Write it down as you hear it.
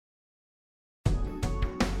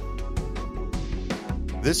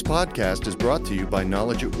This podcast is brought to you by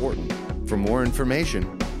Knowledge at Wharton. For more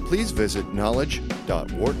information, please visit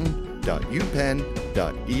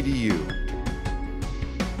knowledge.wharton.upenn.edu.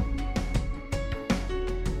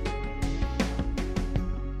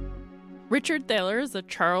 Richard Thaler is a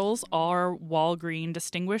Charles R. Walgreen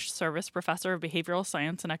Distinguished Service Professor of Behavioral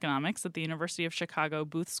Science and Economics at the University of Chicago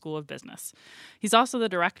Booth School of Business. He's also the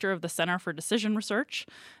director of the Center for Decision Research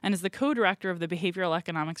and is the co-director of the Behavioral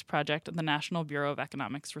Economics Project at the National Bureau of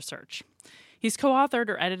Economics Research. He's co-authored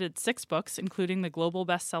or edited 6 books, including the global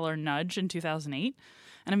bestseller Nudge in 2008,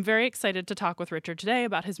 and I'm very excited to talk with Richard today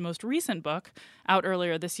about his most recent book, out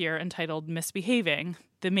earlier this year, entitled Misbehaving: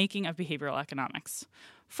 The Making of Behavioral Economics.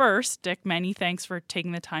 First, Dick, many thanks for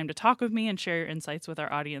taking the time to talk with me and share your insights with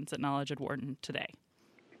our audience at Knowledge at Wharton today.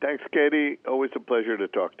 Thanks, Katie. Always a pleasure to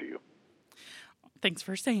talk to you. Thanks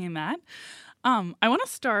for saying that. I want to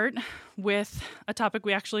start with a topic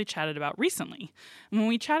we actually chatted about recently. When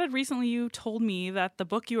we chatted recently, you told me that the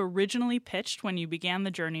book you originally pitched when you began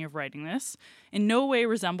the journey of writing this in no way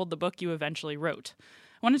resembled the book you eventually wrote. I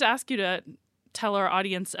wanted to ask you to tell our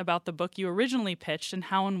audience about the book you originally pitched and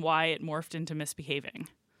how and why it morphed into Misbehaving.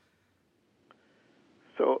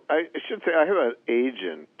 So I should say I have an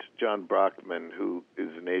agent, John Brockman, who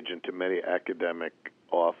is an agent to many academic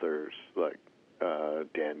authors like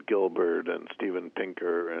Dan Gilbert and Steven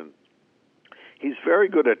Pinker, and he's very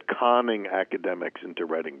good at conning academics into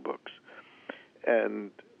writing books. And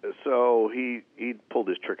so he pulled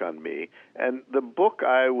his trick on me. And the book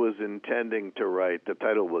I was intending to write, the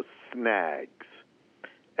title was Snags.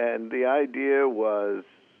 And the idea was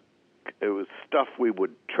it was stuff we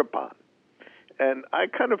would trip on. And I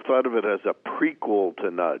kind of thought of it as a prequel to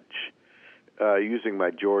Nudge, using my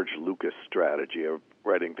George Lucas strategy of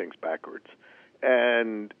writing things backwards.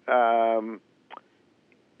 And the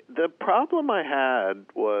problem I had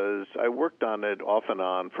was I worked on it off and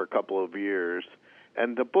on for a couple of years,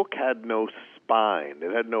 and the book had no spine.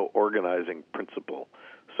 It had no organizing principle.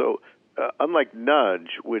 So unlike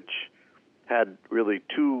Nudge, which had really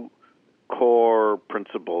 2 core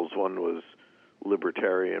principles, one was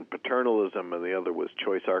libertarian paternalism and the other was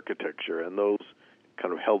choice architecture, and those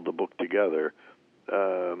kind of held the book together.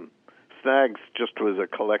 Snags just was a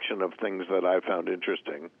collection of things that I found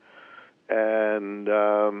interesting. And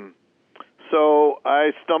so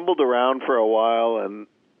I stumbled around for a while, and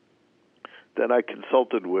then I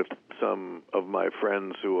consulted with some of my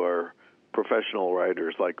friends who are professional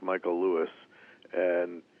writers like Michael Lewis,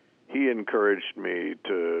 and he encouraged me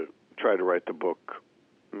to try to write the book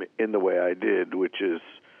in the way I did, which is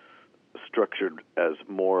structured as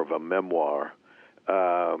more of a memoir.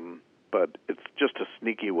 But it's just a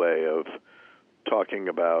sneaky way of talking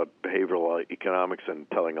about behavioral economics and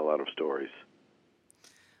telling a lot of stories.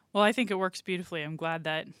 Well, I think it works beautifully. I'm glad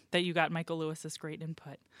that you got Michael Lewis's great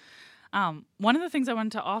input. One of the things I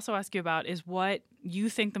wanted to also ask you about is what you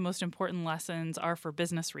think the most important lessons are for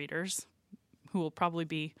business readers, who will probably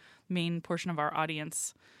be the main portion of our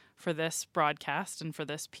audience for this broadcast and for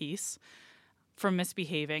this piece, from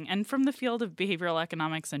Misbehaving and from the field of behavioral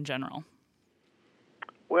economics in general.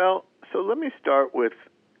 Well, so let me start with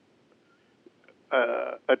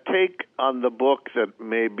a take on the book that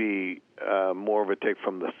may be more of a take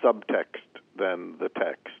from the subtext than the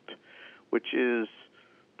text, which is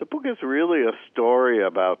the book is really a story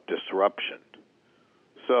about disruption.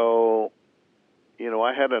 So,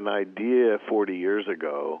 I had an idea 40 years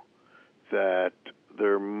ago that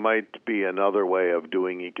there might be another way of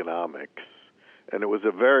doing economics, and it was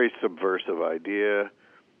a very subversive idea.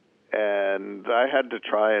 And I had to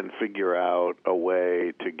try and figure out a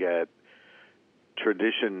way to get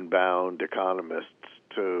tradition-bound economists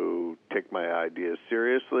to take my ideas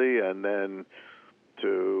seriously and then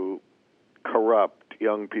to corrupt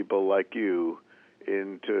young people like you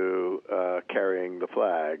into carrying the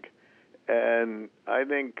flag. And I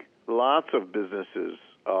think lots of businesses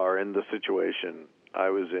are in the situation I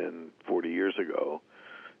was in 40 years ago.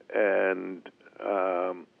 And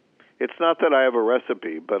it's not that I have a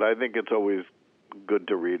recipe, but I think it's always good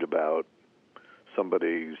to read about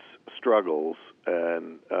somebody's struggles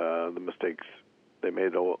and the mistakes they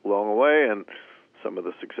made along the way and some of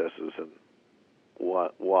the successes and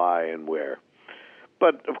why and where.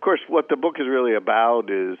 But, of course, what the book is really about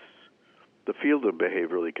is the field of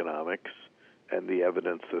behavioral economics and the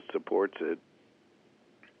evidence that supports it.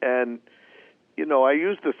 And, I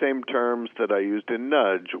use the same terms that I used in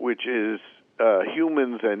Nudge, which is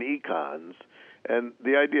humans and econs. And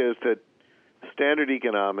the idea is that standard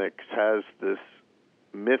economics has this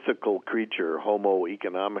mythical creature, Homo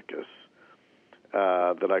economicus,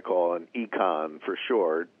 that I call an econ for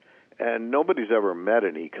short, and nobody's ever met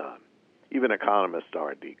an econ. even economists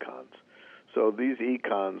aren't econs. So these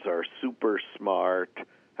econs are super smart,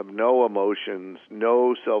 have no emotions,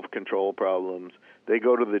 no self-control problems. They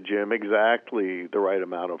go to the gym exactly the right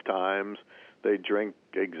amount of times. They drink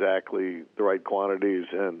exactly the right quantities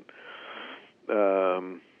and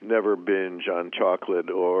never binge on chocolate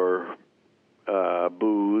or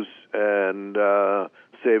booze, and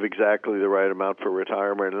save exactly the right amount for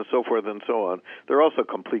retirement, and so forth and so on. They're also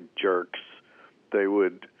complete jerks. They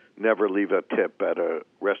would never leave a tip at a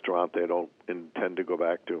restaurant they don't intend to go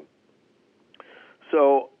back to.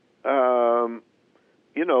 So,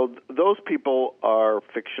 those people are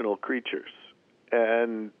fictional creatures.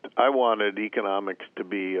 And I wanted economics to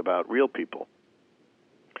be about real people.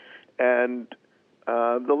 And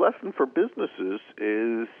the lesson for businesses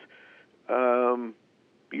is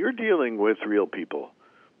you're dealing with real people.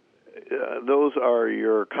 Those are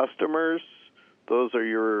your customers. Those are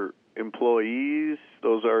your employees.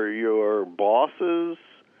 Those are your bosses.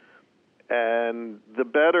 And the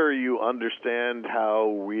better you understand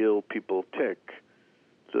how real people tick,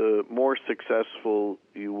 the more successful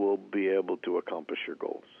you will be able to accomplish your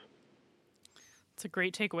goals. It's a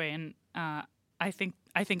great takeaway, and I think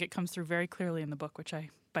it comes through very clearly in the book, which I,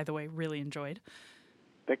 by the way, really enjoyed.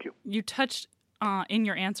 Thank you. You touched in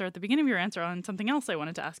your answer, at the beginning of your answer, on something else I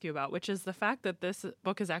wanted to ask you about, which is the fact that this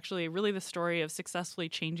book is actually really the story of successfully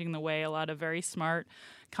changing the way a lot of very smart,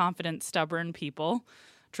 confident, stubborn people,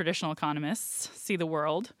 traditional economists, see the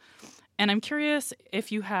world. And I'm curious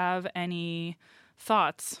if you have any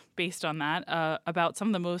thoughts based on that about some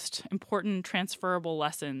of the most important transferable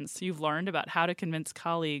lessons you've learned about how to convince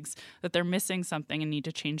colleagues that they're missing something and need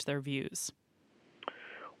to change their views.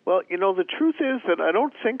 Well, the truth is that I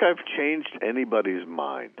don't think I've changed anybody's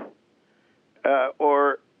mind.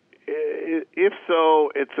 Or if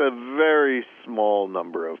so, it's a very small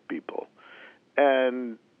number of people.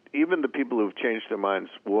 And even the people who've changed their minds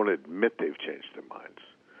won't admit they've changed their minds.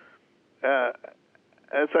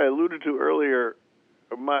 As I alluded to earlier,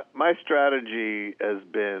 my strategy has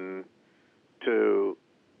been to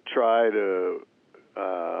try to,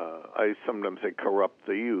 I sometimes say, corrupt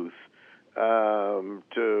the youth,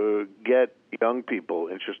 to get young people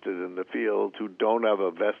interested in the field who don't have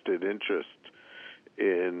a vested interest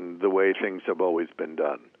in the way things have always been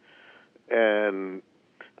done. And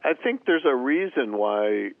I think there's a reason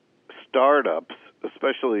why startups,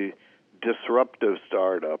 especially disruptive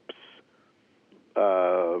startups,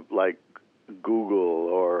 like Google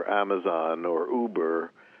or Amazon or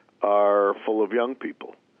Uber, are full of young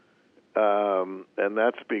people. And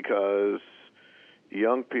that's because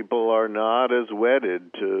young people are not as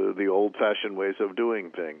wedded to the old-fashioned ways of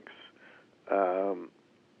doing things.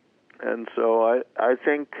 And so I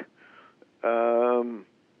think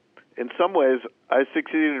in some ways I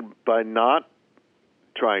succeeded by not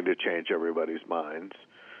trying to change everybody's minds,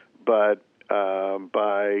 but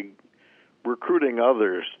by recruiting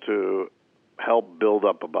others to help build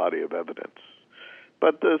up a body of evidence.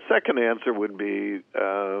 But the second answer would be,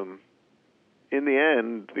 in the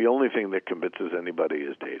end, the only thing that convinces anybody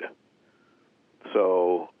is data.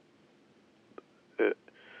 So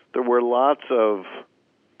there were lots of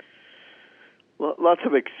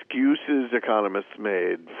excuses economists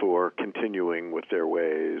made for continuing with their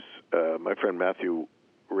ways. My friend Matthew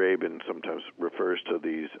Rabin sometimes refers to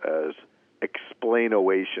these as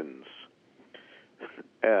explainations,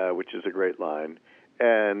 which is a great line.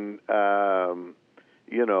 And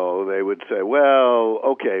they would say, well,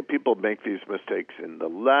 okay, people make these mistakes in the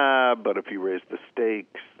lab, but if you raise the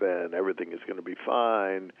stakes, then everything is going to be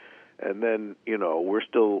fine. And then, we're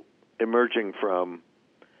still emerging from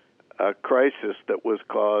a crisis that was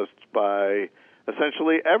caused by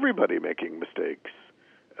essentially everybody making mistakes,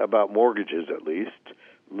 about mortgages at least.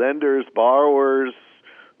 Lenders, borrowers,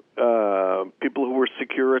 people who were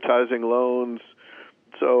securitizing loans.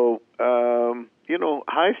 So,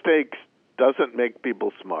 high stakes doesn't make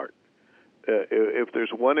people smart. If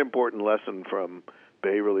there's one important lesson from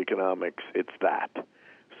behavioral economics, it's that.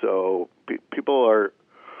 So people are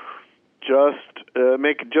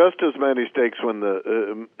make just as many mistakes when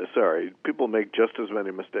people make just as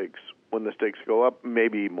many mistakes when the stakes go up,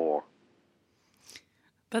 maybe more.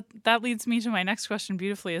 That leads me to my next question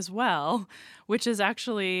beautifully as well, which is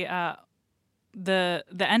actually the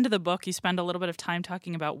end of the book. You spend a little bit of time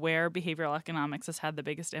talking about where behavioral economics has had the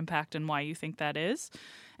biggest impact and why you think that is.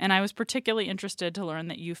 And I was particularly interested to learn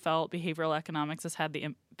that you felt behavioral economics has had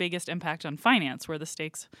the biggest impact on finance, where the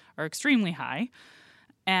stakes are extremely high.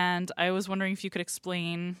 And I was wondering if you could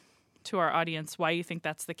explain to our audience why you think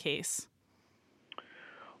that's the case.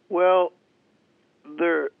 Well,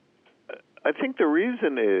 I think the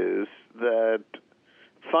reason is that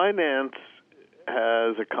finance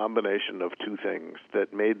has a combination of two things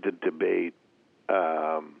that made the debate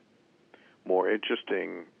more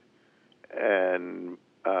interesting and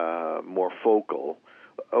more focal.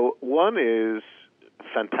 One is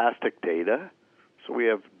fantastic data. So we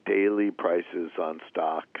have daily prices on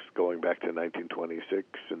stocks going back to 1926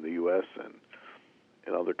 in the U.S. and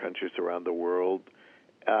in other countries around the world.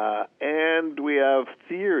 And we have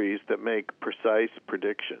theories that make precise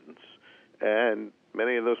predictions. And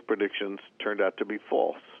many of those predictions turned out to be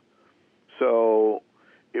false. So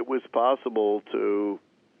it was possible to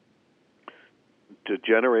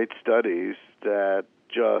generate studies that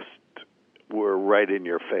just were right in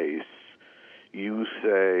your face. You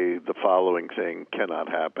say the following thing cannot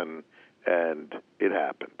happen, and it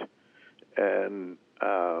happened. And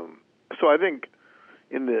so I think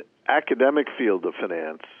in the academic field of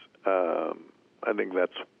finance, I think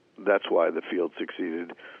that's why the field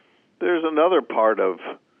succeeded. There's another part of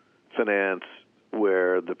finance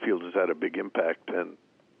where the field has had a big impact, and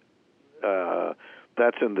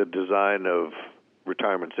that's in the design of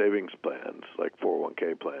retirement savings plans, like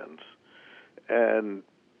 401k plans. And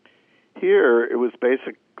here it was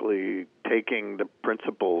basically taking the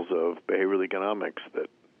principles of behavioral economics that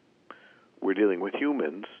we're dealing with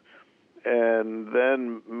humans and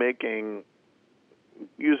then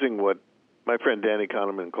using what my friend Danny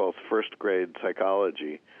Kahneman calls first-grade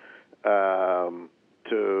psychology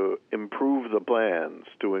to improve the plans,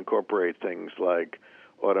 to incorporate things like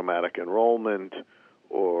automatic enrollment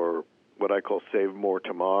or what I call Save More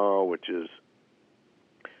Tomorrow, which is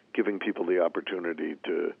giving people the opportunity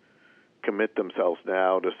to commit themselves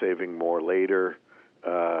now to saving more later,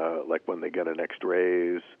 like when they get a next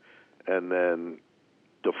raise, and then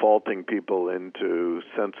defaulting people into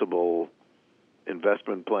sensible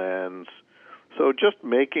investment plans. So just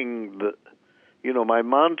making my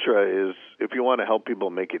mantra is, if you want to help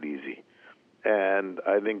people, make it easy. And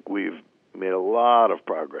I think we've made a lot of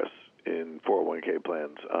progress in 401k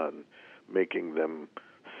plans on making them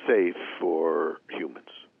safe for humans.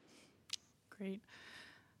 Great.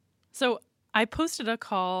 So I posted a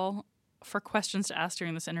call for questions to ask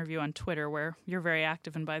during this interview on Twitter, where you're very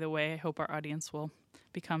active. And by the way, I hope our audience will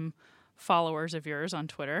become followers of yours on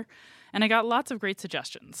Twitter. And I got lots of great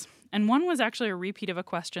suggestions. And one was actually a repeat of a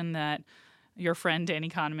question that your friend Danny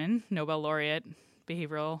Kahneman, Nobel laureate,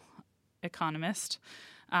 behavioral economist,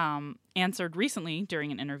 answered recently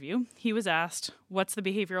during an interview. He was asked, what's the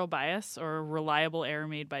behavioral bias or reliable error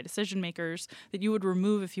made by decision makers that you would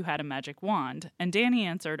remove if you had a magic wand? And Danny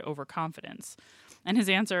answered, overconfidence. And his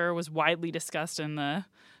answer was widely discussed in the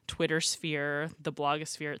Twitter sphere, the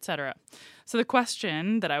blogosphere, etc. So the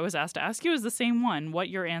question that I was asked to ask you is the same one, what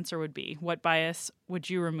your answer would be. What bias would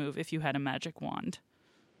you remove if you had a magic wand?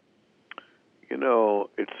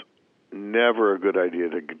 It's never a good idea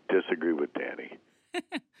to disagree with Danny.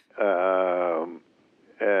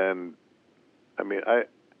 And I mean,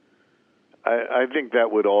 I think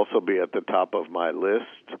that would also be at the top of my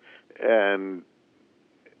list. And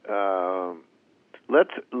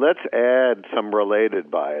let's add some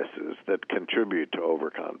related biases that contribute to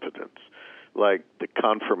overconfidence, like the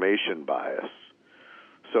confirmation bias.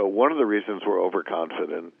 So one of the reasons we're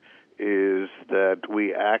overconfident is that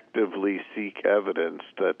we actively seek evidence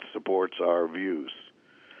that supports our views.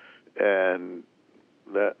 And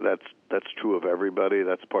that's true of everybody.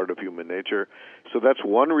 That's part of human nature. So that's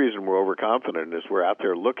one reason we're overconfident, is we're out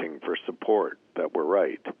there looking for support that we're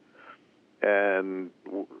right. And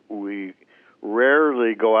we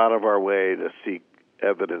rarely go out of our way to seek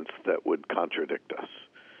evidence that would contradict us.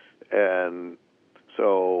 And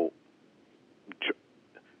so,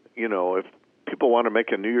 if people want to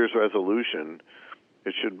make a New Year's resolution,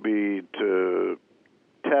 it should be to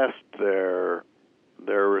test their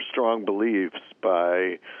strong beliefs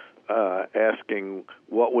by asking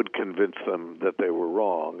what would convince them that they were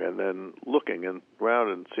wrong, and then looking around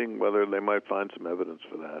and seeing whether they might find some evidence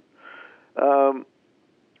for that.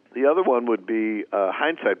 The other one would be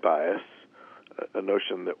hindsight bias, a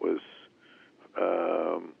notion that was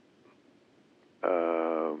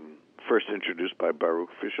first introduced by Baruch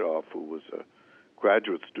Fishoff, who was a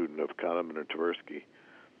graduate student of Kahneman and Tversky.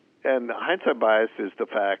 And hindsight bias is the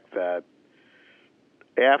fact that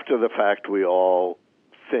after the fact we all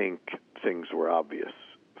think things were obvious.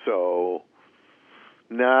 So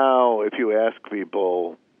now if you ask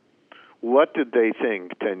people, what did they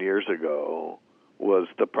think 10 years ago was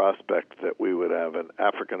the prospect that we would have an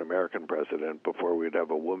African-American president before we'd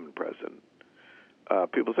have a woman president?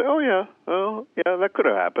 People say, that could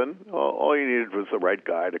have happened. All you needed was the right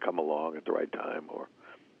guy to come along at the right time. Or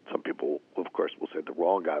some people, of course, will say the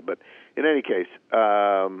wrong guy. But in any case,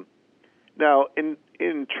 now in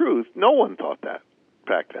in truth, no one thought that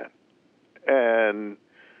back then. And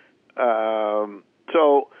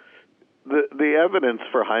so the evidence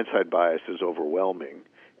for hindsight bias is overwhelming.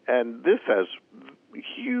 And this has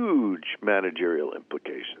huge managerial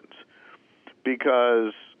implications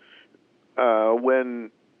because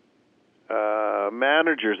when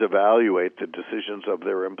managers evaluate the decisions of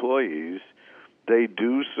their employees, they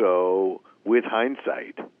do so with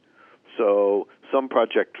hindsight. So some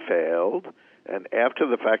project failed, and after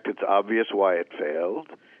the fact, it's obvious why it failed,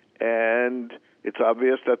 and it's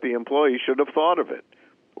obvious that the employee should have thought of it.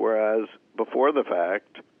 Whereas before the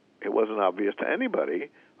fact, it wasn't obvious to anybody,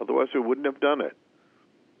 otherwise we wouldn't have done it.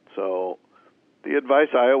 So the advice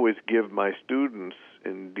I always give my students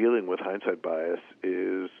in dealing with hindsight bias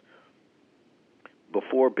is,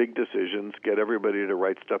 before big decisions, get everybody to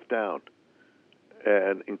write stuff down,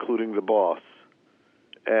 and including the boss,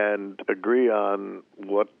 and agree on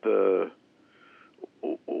what the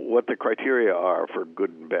criteria are for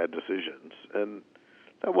good and bad decisions. And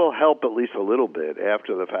that will help at least a little bit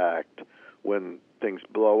after the fact. When things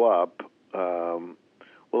blow up,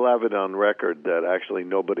 we'll have it on record that actually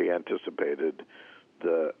nobody anticipated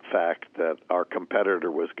the fact that our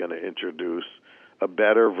competitor was going to introduce a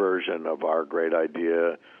better version of our great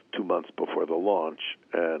idea 2 months before the launch,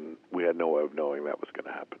 and we had no way of knowing that was going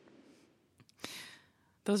to happen.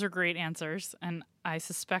 Those are great answers, and I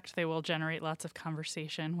suspect they will generate lots of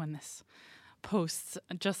conversation when this posts,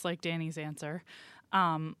 just like Danny's answer.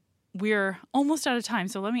 We're almost out of time,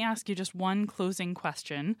 so let me ask you just one closing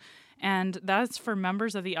question, and that's for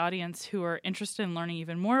members of the audience who are interested in learning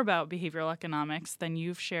even more about behavioral economics than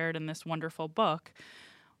you've shared in this wonderful book.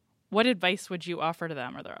 What advice would you offer to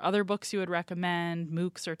them? Are there other books you would recommend,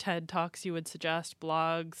 MOOCs or TED Talks you would suggest,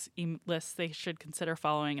 blogs, lists they should consider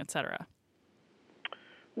following, etc.?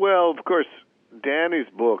 Well, of course, Danny's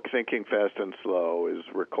book, Thinking Fast and Slow, is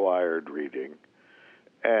required reading,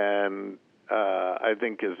 and I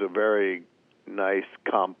think is a very nice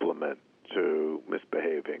complement to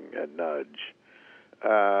Misbehaving and Nudge.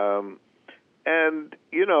 And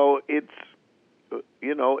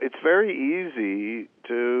it's very easy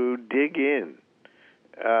to dig in.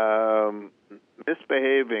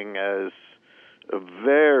 Misbehaving has a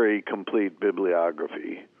very complete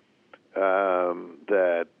bibliography.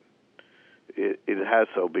 That it has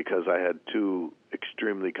so because I had two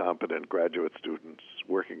extremely competent graduate students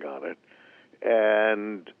working on it.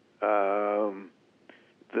 And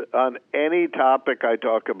on any topic I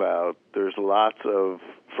talk about, there's lots of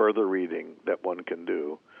further reading that one can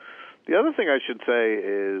do. The other thing I should say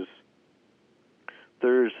is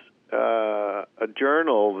there's a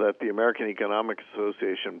journal that the American Economic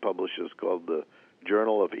Association publishes called the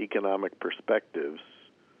Journal of Economic Perspectives.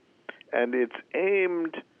 And it's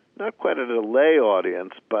aimed not quite at a lay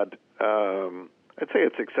audience, but I'd say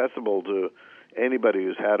it's accessible to anybody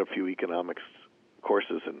who's had a few economics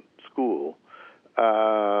courses in school.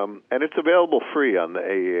 And it's available free on the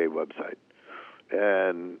AEA website.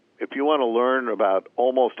 And if you want to learn about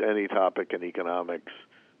almost any topic in economics,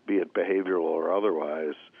 be it behavioral or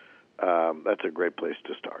otherwise, that's a great place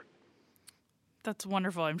to start. That's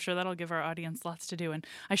wonderful. I'm sure that'll give our audience lots to do. And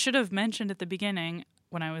I should have mentioned at the beginning,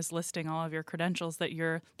 when I was listing all of your credentials, that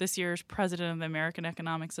you're this year's president of the American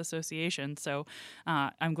Economics Association. So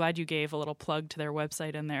I'm glad you gave a little plug to their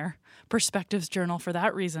website and their Perspectives Journal for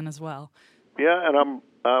that reason as well. Yeah, and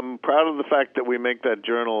I'm proud of the fact that we make that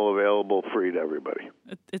journal available free to everybody.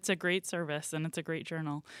 It's a great service, and it's a great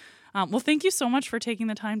journal. Well, thank you so much for taking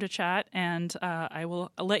the time to chat, and I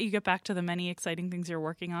will let you get back to the many exciting things you're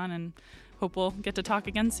working on, and hope we'll get to talk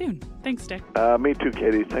again soon. Thanks, Dick. Me too,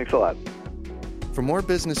 Katie. Thanks a lot. For more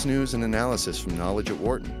business news and analysis from Knowledge at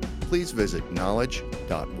Wharton, please visit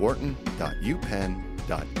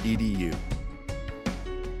knowledge.wharton.upenn.edu.